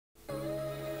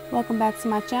Welcome back to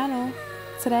my channel.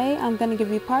 Today I'm going to give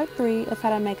you part 3 of how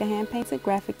to make a hand-painted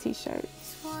graphic t-shirt.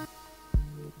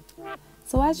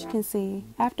 So as you can see,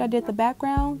 after I did the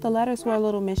background, the letters were a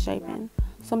little misshapen.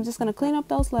 So I'm just going to clean up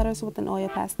those letters with an oil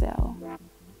pastel.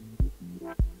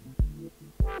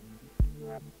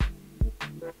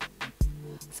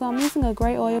 So I'm using a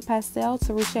gray oil pastel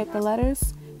to reshape the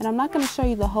letters. And I'm not going to show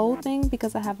you the whole thing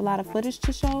because I have a lot of footage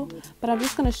to show, but I'm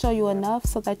just going to show you enough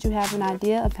so that you have an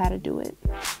idea of how to do it.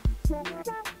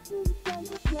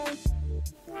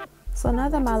 So now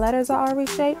that my letters are all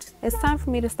reshaped, it's time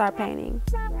for me to start painting.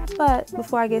 But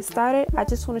before I get started, I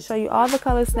just want to show you all the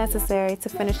colors necessary to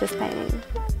finish this painting.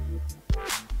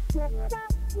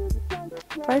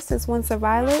 First is Winter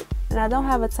Violet, and I don't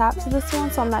have a top to this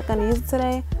one, so I'm not going to use it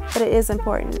today, but it is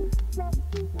important.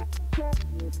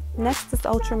 Next is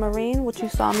Ultramarine, which you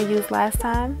saw me use last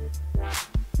time.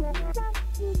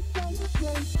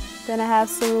 Then I have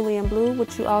Cerulean Blue,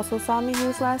 which you also saw me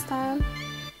use last time.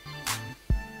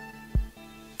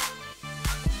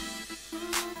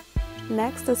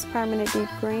 Next is Permanent Deep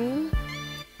Green.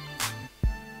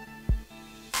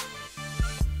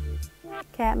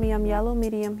 Cadmium Yellow,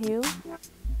 medium hue.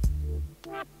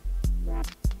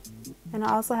 And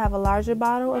I also have a larger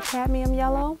bottle of Cadmium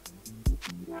Yellow.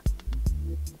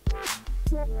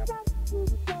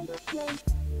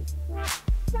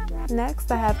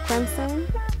 Next I have Crimson.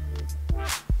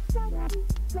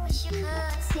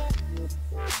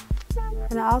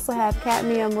 And I also have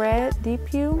Cadmium Red, deep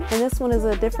hue, and this one is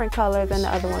a different color than the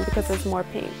other one because it's more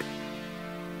pink.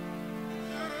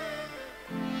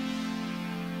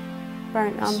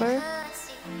 Burnt Umber.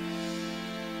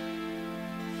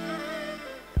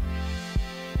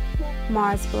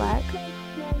 Mars Black.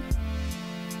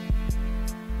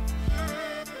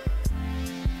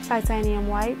 Titanium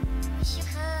White.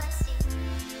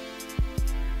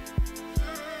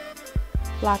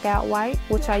 Blackout White,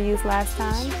 which I used last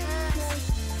time.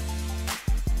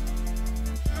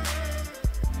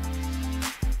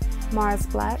 Mars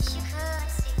Black.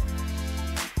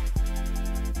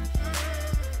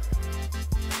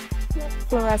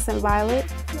 Fluorescent Violet.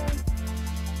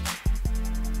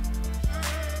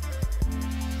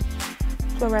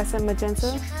 Fluorescent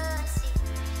Magenta.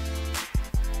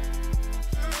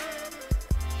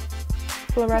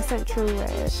 Fluorescent True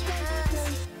Red.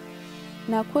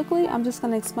 Now quickly, I'm just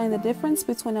going to explain the difference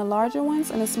between the larger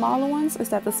ones and the smaller ones is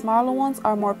that the smaller ones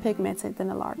are more pigmented than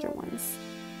the larger ones.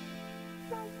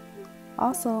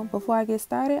 Also, before I get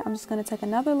started, I'm just going to take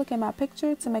another look at my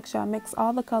picture to make sure I mix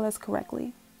all the colors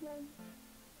correctly.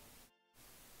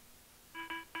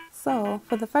 So,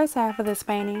 for the first half of this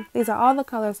painting, these are all the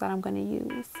colors that I'm going to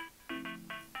use.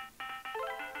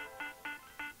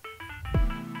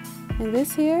 And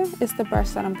this here is the brush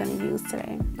that I'm going to use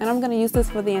today. And I'm going to use this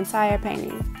for the entire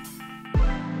painting.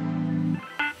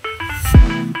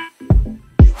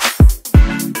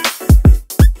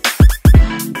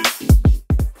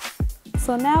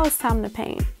 So now it's time to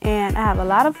paint. And I have a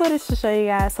lot of footage to show you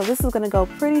guys, so this is going to go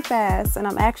pretty fast. And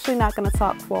I'm actually not going to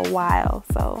talk for a while,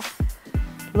 so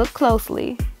look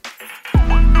closely.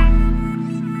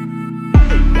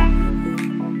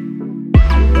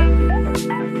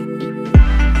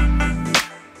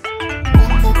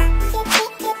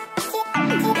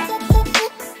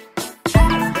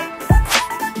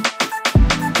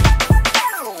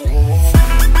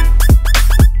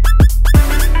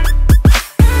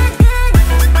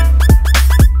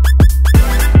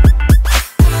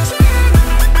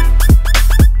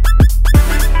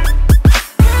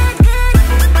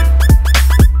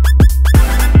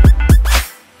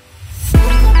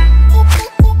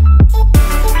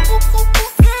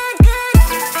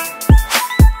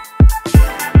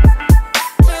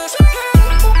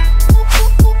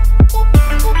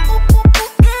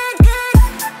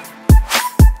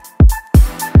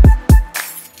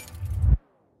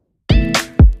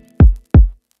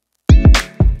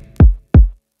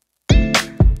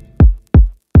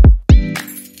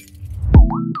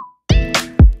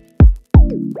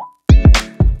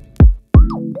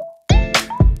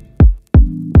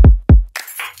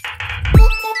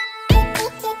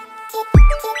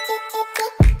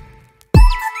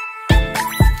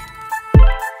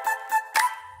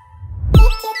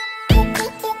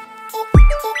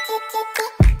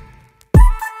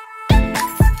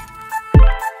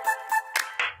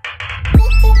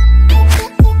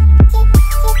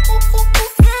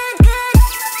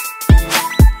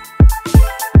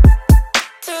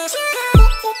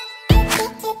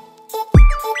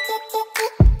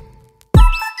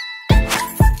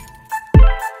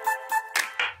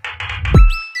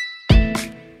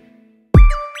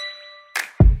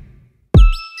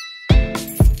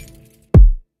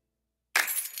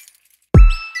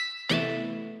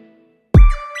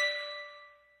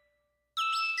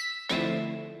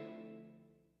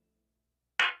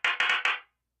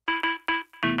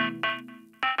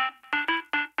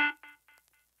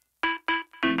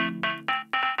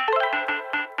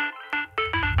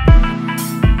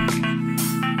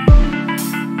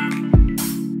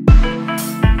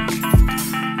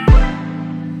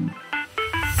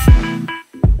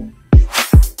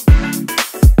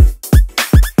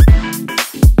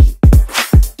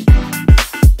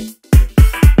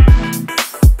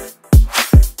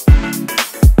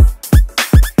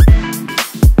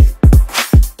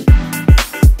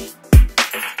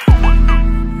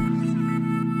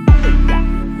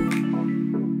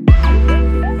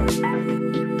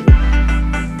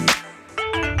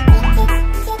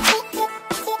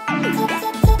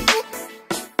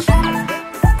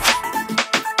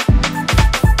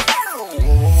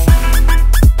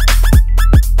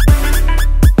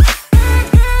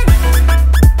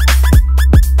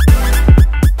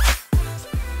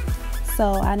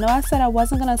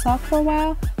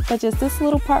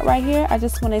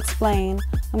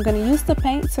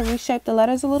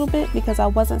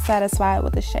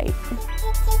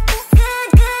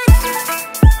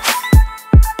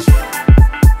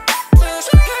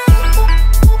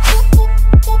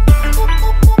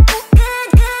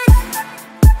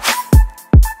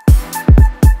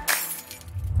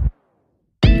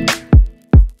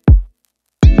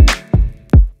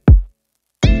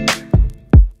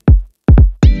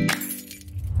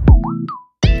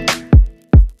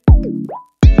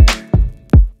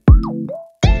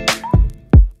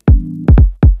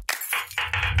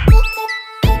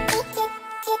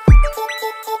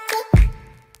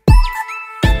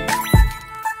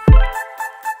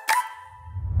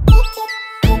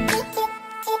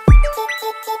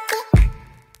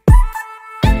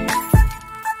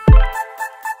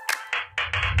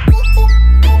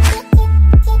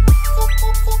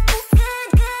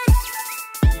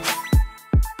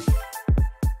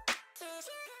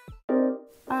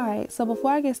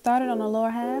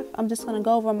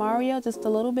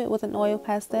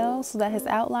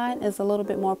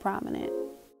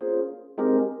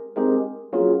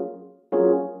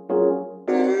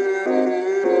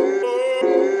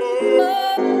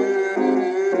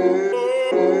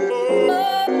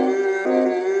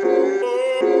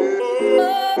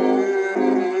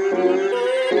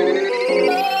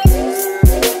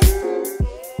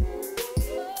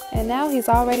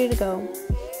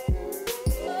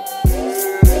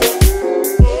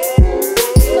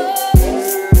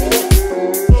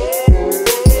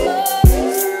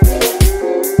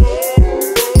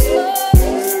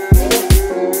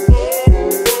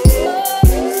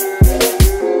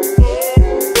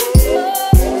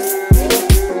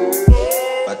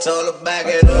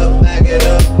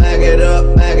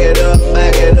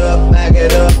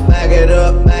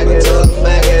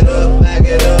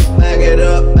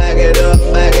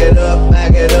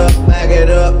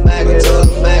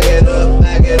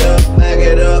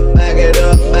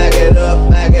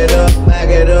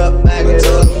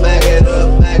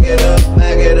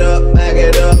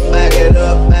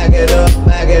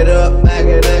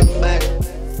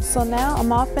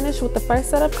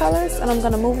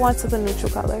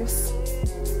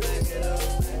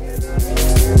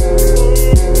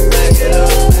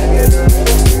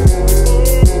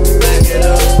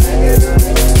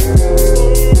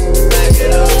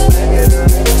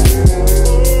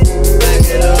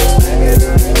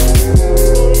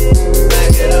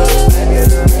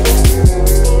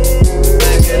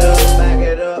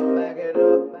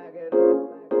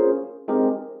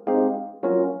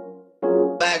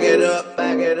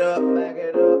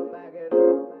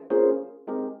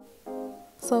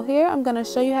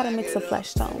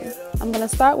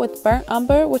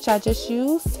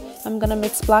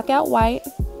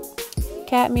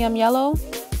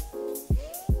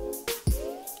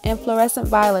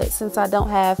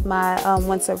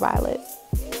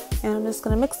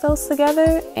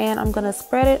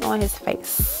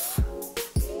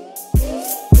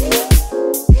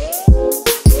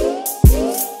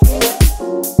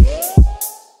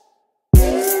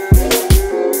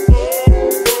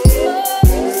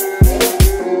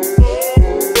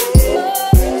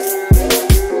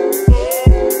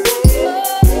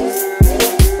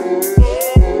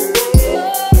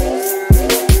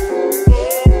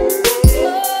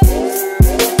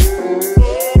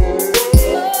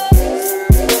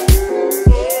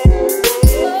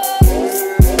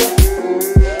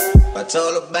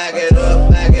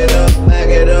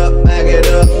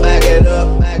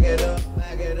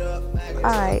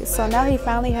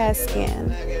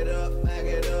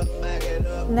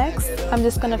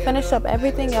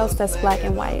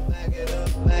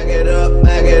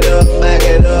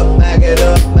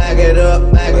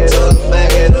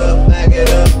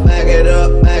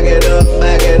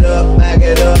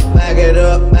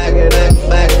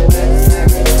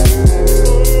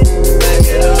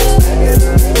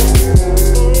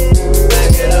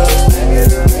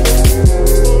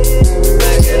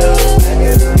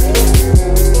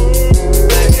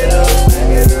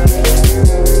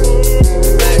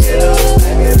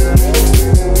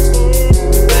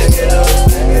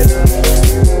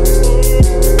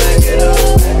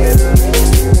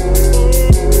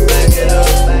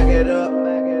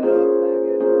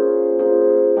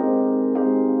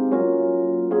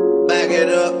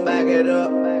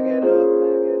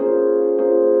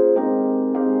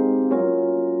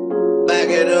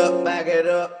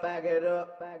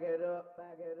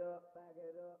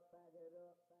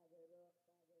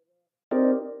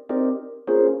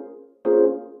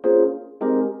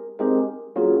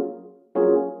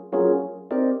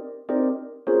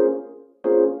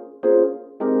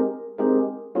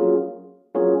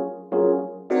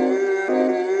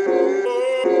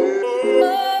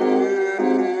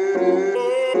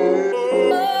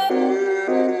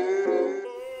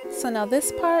 now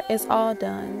this part is all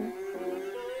done.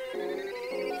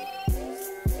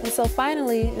 And so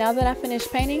finally, now that I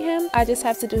finished painting him, I just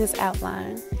have to do his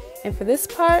outline. And for this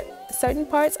part, certain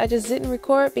parts I just didn't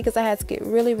record because I had to get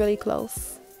really, really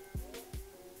close.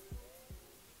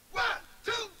 1,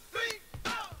 2, 3,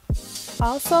 4.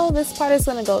 Also, this part is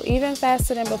going to go even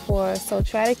faster than before, so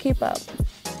try to keep up.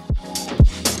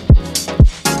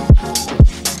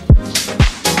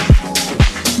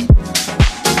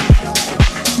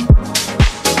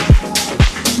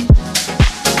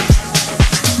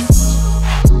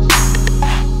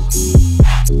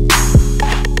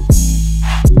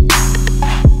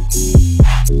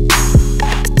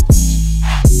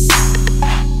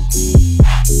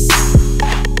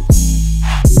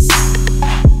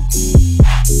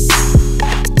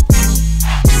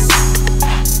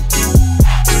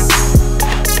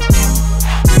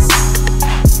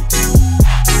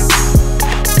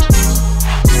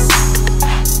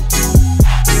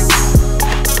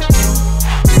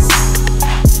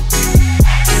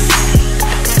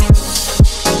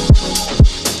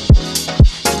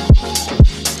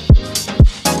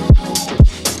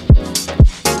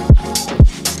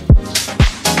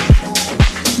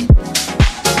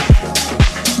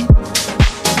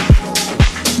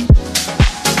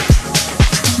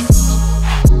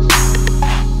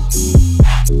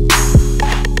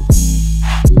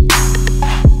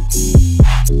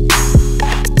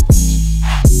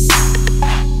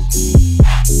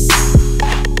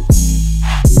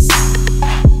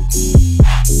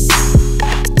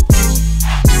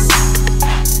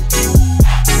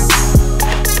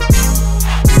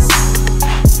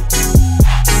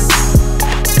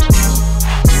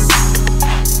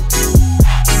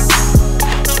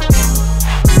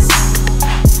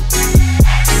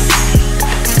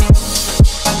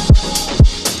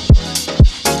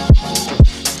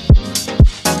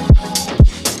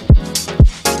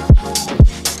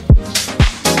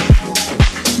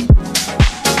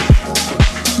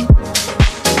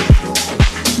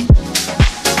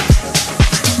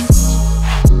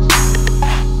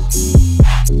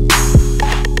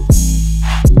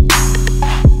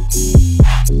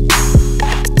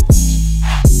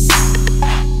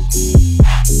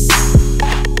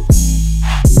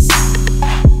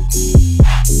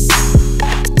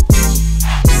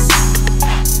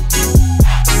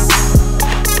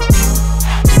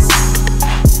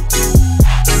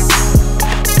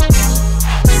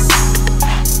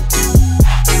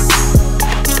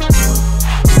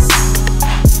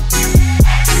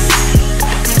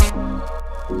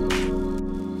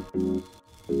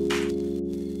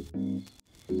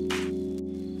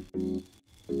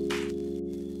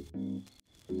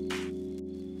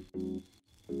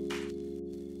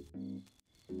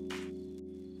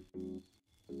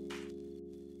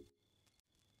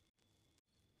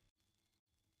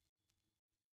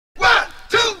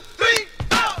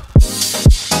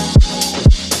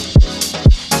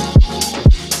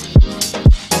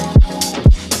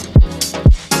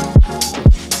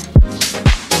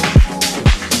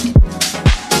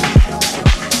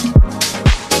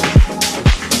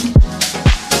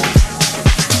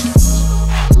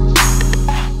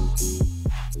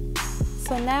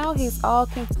 Now he's all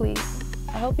complete.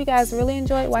 I hope you guys really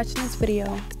enjoyed watching this video.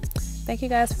 Thank you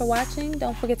guys for watching.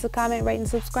 Don't forget to comment, rate, and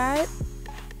subscribe,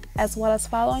 as well as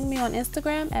following me on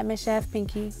Instagram at Miss Shaft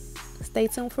Pinky. Stay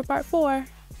tuned for part 4.